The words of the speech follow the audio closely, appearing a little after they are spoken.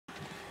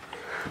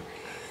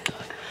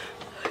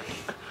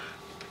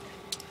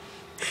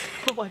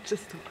Watch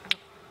this.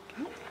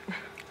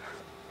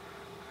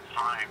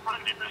 Hi, my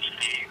name is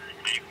Steve.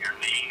 Leave your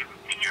name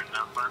and your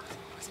number.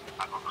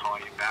 I will call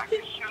you back as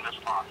soon as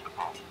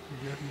possible.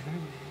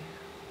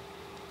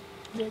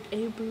 Like,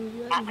 hey,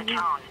 boo, At the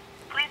tone,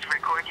 please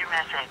record your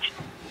message.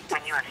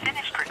 When you have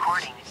finished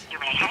recording, you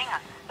may hang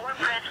up or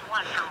press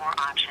 1 for more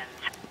options.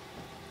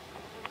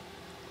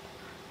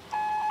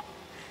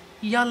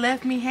 Y'all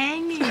left me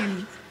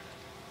hanging.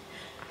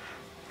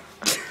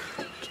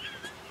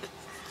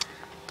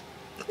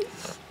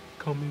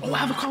 Call me. Oh, I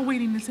have a call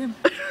waiting. It's him.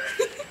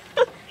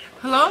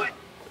 Hello?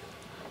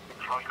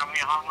 How come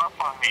you hung up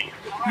on me?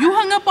 You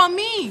hung up on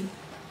me.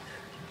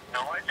 No,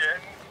 I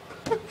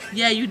didn't.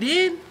 Yeah, you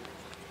did.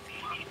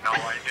 No,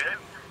 I didn't.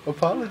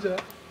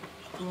 Apologize.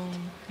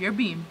 You're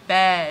being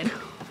bad.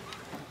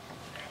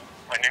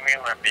 What do you mean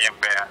I'm being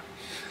bad?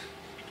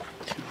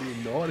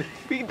 Being naughty.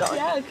 Be naughty.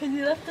 Yeah, because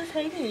you left us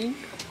hanging.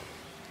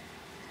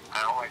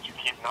 I don't let you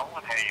keep no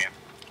one hanging.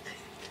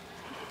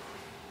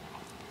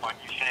 Why'd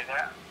you say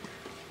that?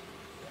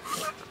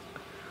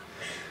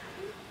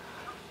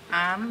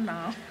 I don't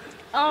know.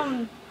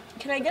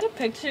 Can I get a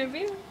picture of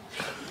you?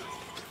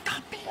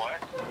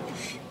 What?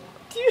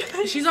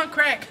 She's on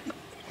crack.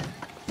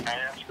 I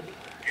asked you.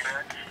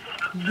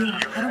 No,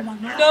 I don't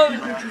want no. No.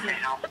 You asked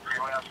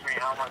me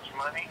how much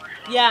money?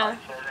 Yeah.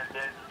 I said it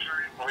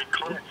did. We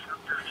clicked.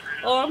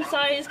 Oh, I'm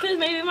sorry. It's because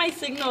maybe my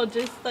signal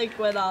just like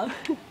went off.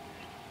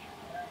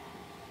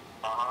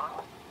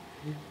 Uh-huh.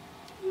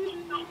 You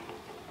know?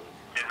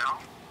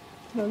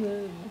 No,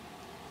 no, no.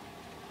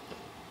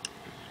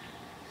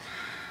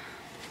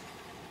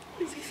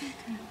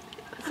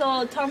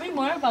 So tell me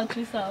more about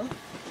yourself.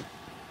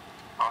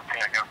 Okay,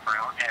 I got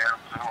brown hair,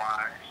 blue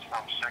eyes.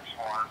 I'm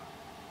 6'1".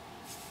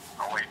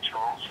 I weigh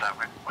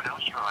 207. What else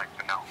would you like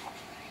to know?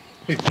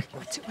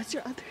 What's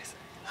your others?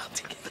 How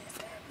big is this?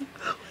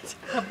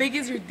 How big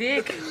is your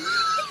dick?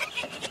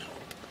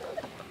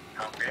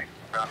 How big?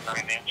 About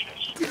 9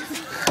 inches.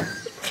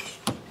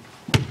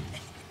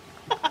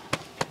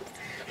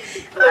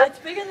 That's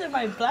bigger than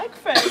my black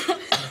friend.